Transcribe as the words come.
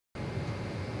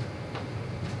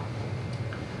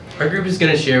Our group is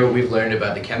going to share what we've learned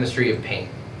about the chemistry of paint.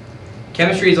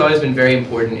 Chemistry has always been very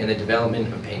important in the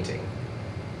development of painting.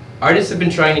 Artists have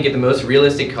been trying to get the most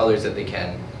realistic colors that they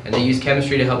can, and they use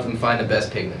chemistry to help them find the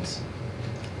best pigments.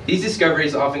 These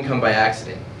discoveries often come by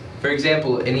accident. For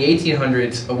example, in the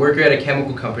 1800s, a worker at a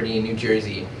chemical company in New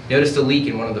Jersey noticed a leak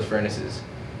in one of the furnaces,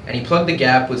 and he plugged the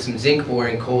gap with some zinc ore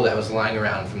and coal that was lying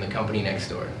around from the company next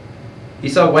door. He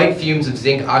saw white fumes of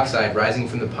zinc oxide rising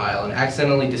from the pile and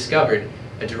accidentally discovered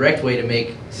a direct way to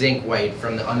make zinc white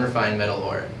from the unrefined metal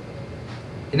ore.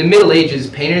 In the Middle Ages,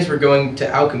 painters were going to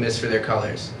alchemists for their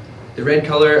colors. The red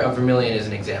color of vermilion is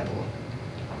an example.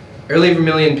 Early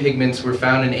vermilion pigments were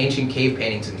found in ancient cave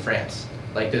paintings in France,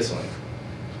 like this one.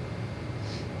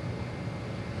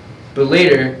 But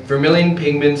later, vermilion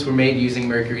pigments were made using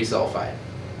mercury sulfide.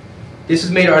 This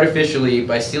was made artificially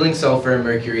by sealing sulfur and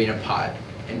mercury in a pot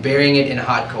and burying it in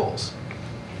hot coals.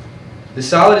 The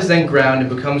solid is then ground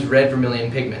and becomes red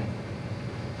vermilion pigment.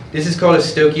 This is called a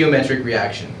stoichiometric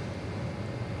reaction.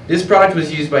 This product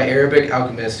was used by Arabic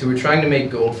alchemists who were trying to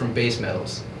make gold from base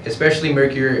metals, especially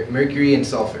mercury and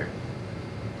sulfur.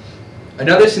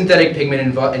 Another synthetic pigment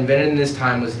invented in this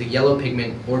time was the yellow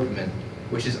pigment orpiment,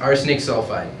 which is arsenic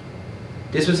sulfide.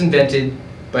 This was invented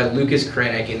by Lucas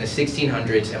Cranach in the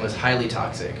 1600s and was highly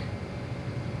toxic.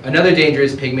 Another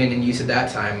dangerous pigment in use at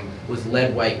that time was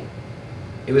lead white.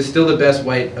 It was still the best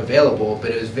white available,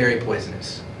 but it was very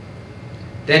poisonous.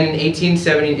 Then in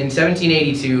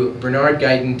 1782, Bernard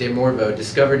Guyton de Morveau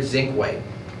discovered zinc white,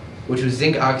 which was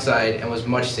zinc oxide and was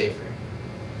much safer.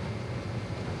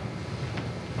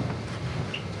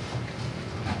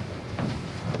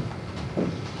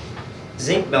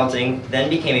 Zinc melting then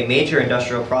became a major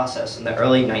industrial process in the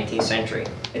early 19th century.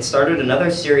 It started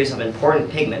another series of important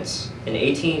pigments. In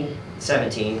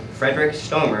 1817, Frederick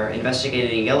Stomer investigated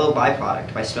a yellow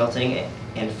byproduct by smelting it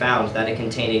and found that it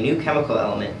contained a new chemical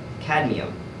element,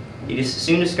 cadmium. He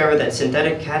soon discovered that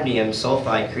synthetic cadmium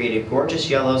sulfide created gorgeous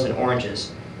yellows and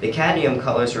oranges. The cadmium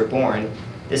colors were born.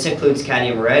 This includes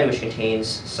cadmium red, which contains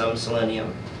some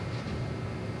selenium.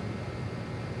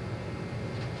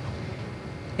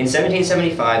 In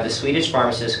 1775, the Swedish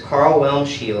pharmacist Carl Wilhelm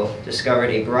Scheele discovered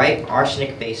a bright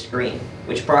arsenic-based green,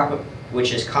 which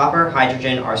is copper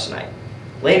hydrogen arsenite.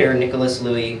 Later, Nicholas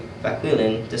Louis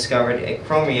Vauquelin discovered a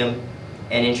chromium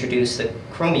and introduced the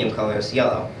chromium colors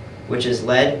yellow, which is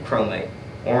lead chromate,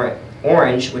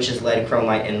 orange, which is lead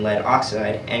chromite and lead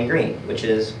oxide, and green, which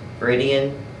is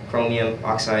viridian chromium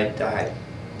oxide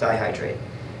dihydrate.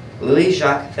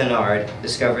 Louis-Jacques Thenard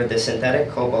discovered the synthetic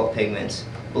cobalt pigments,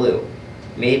 blue,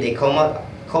 made a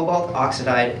cobalt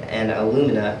oxide and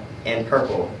alumina, and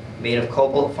purple, made of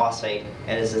cobalt phosphate,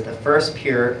 and is the first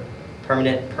pure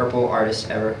permanent purple artists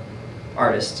ever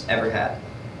had.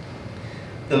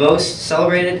 The most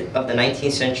celebrated of the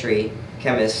 19th century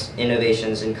chemists'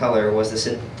 innovations in color was the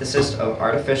synthesis of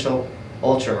artificial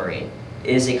ultramarine.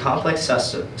 It is a complex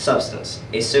substance,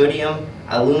 a sodium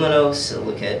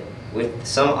aluminosilicate with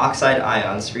some oxide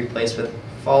ions replaced with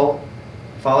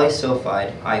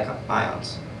polysulfide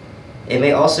ions. It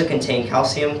may also contain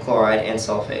calcium chloride and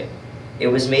sulfate. It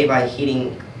was made by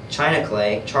heating china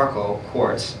clay, charcoal,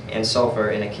 quartz, and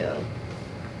sulfur in a kiln.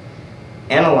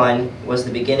 Aniline was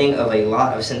the beginning of a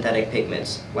lot of synthetic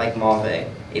pigments, like mauve,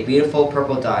 a beautiful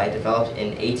purple dye developed in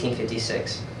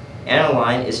 1856.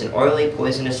 Aniline is an oily,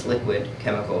 poisonous liquid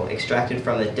chemical extracted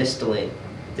from the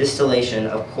distillation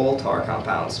of coal tar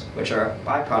compounds, which are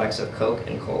byproducts of coke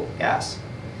and coal gas.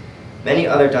 Many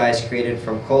other dyes created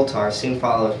from coal tar soon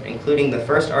followed, including the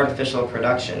first artificial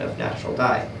production of natural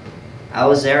dye.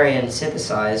 Alizarin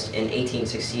synthesized in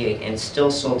 1868 and still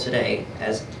sold today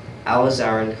as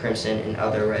alizarin crimson and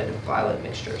other red-violet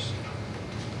mixtures.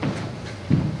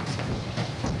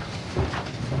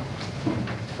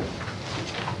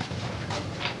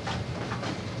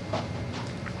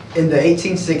 In the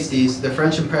 1860s, the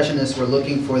French Impressionists were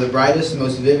looking for the brightest,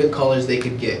 most vivid colors they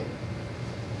could get.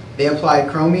 They applied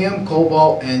chromium,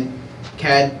 cobalt, and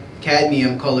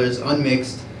cadmium colors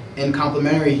unmixed in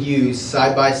complementary hues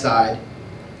side by side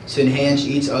to enhance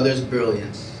each other's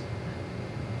brilliance.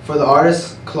 For the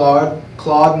artist Claude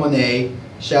Monet,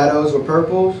 shadows were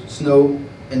purple, snow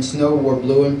were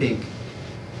blue and pink.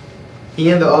 He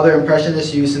and the other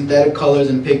Impressionists used synthetic colors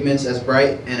and pigments as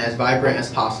bright and as vibrant as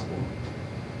possible.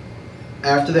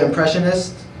 After the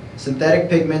Impressionists, synthetic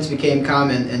pigments became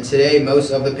common, and today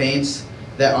most of the paints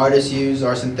that artists use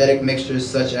are synthetic mixtures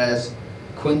such as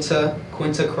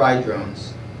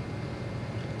quinacridrones.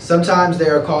 Sometimes they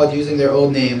are called using their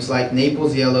old names like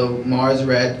Naples Yellow, Mars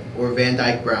Red, or Van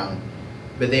Dyke Brown,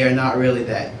 but they are not really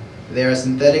that. They are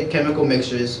synthetic chemical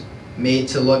mixtures made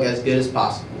to look as good as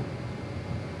possible.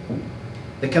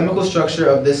 The chemical structure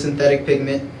of this synthetic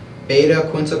pigment,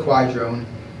 beta-quintoquadrone,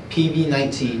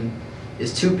 PV19,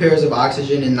 is 2 pairs of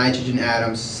oxygen and nitrogen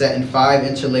atoms set in 5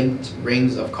 interlinked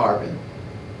rings of carbon.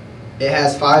 It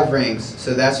has 5 rings,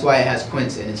 so that's why it has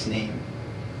quint in its name.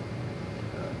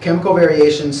 Chemical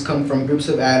variations come from groups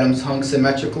of atoms hung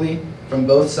symmetrically from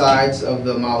both sides of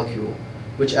the molecule,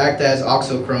 which act as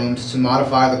oxochromes to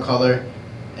modify the color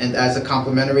and as a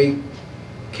complementary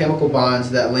chemical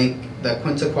bonds that link the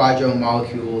quintoquadrone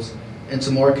molecules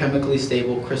into more chemically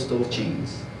stable crystal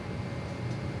chains.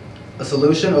 A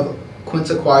solution of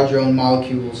quintoquadrone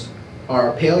molecules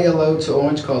are pale yellow to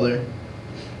orange color.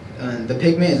 The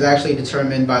pigment is actually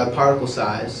determined by the particle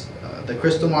size, the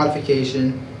crystal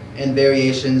modification, and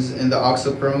variations in the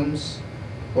oxochromes,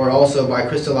 or also by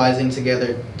crystallizing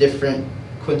together different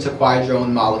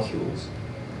quintoquadrone molecules.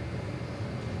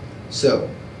 So,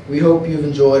 we hope you've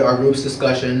enjoyed our group's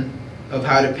discussion of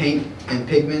how to paint and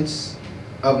pigments,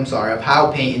 of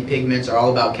how paint and pigments are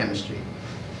all about chemistry.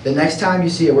 The next time you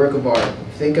see a work of art,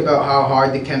 think about how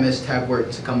hard the chemists have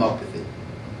worked to come up with it.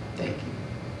 Thank you.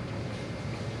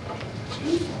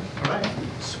 All right.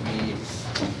 Sweet.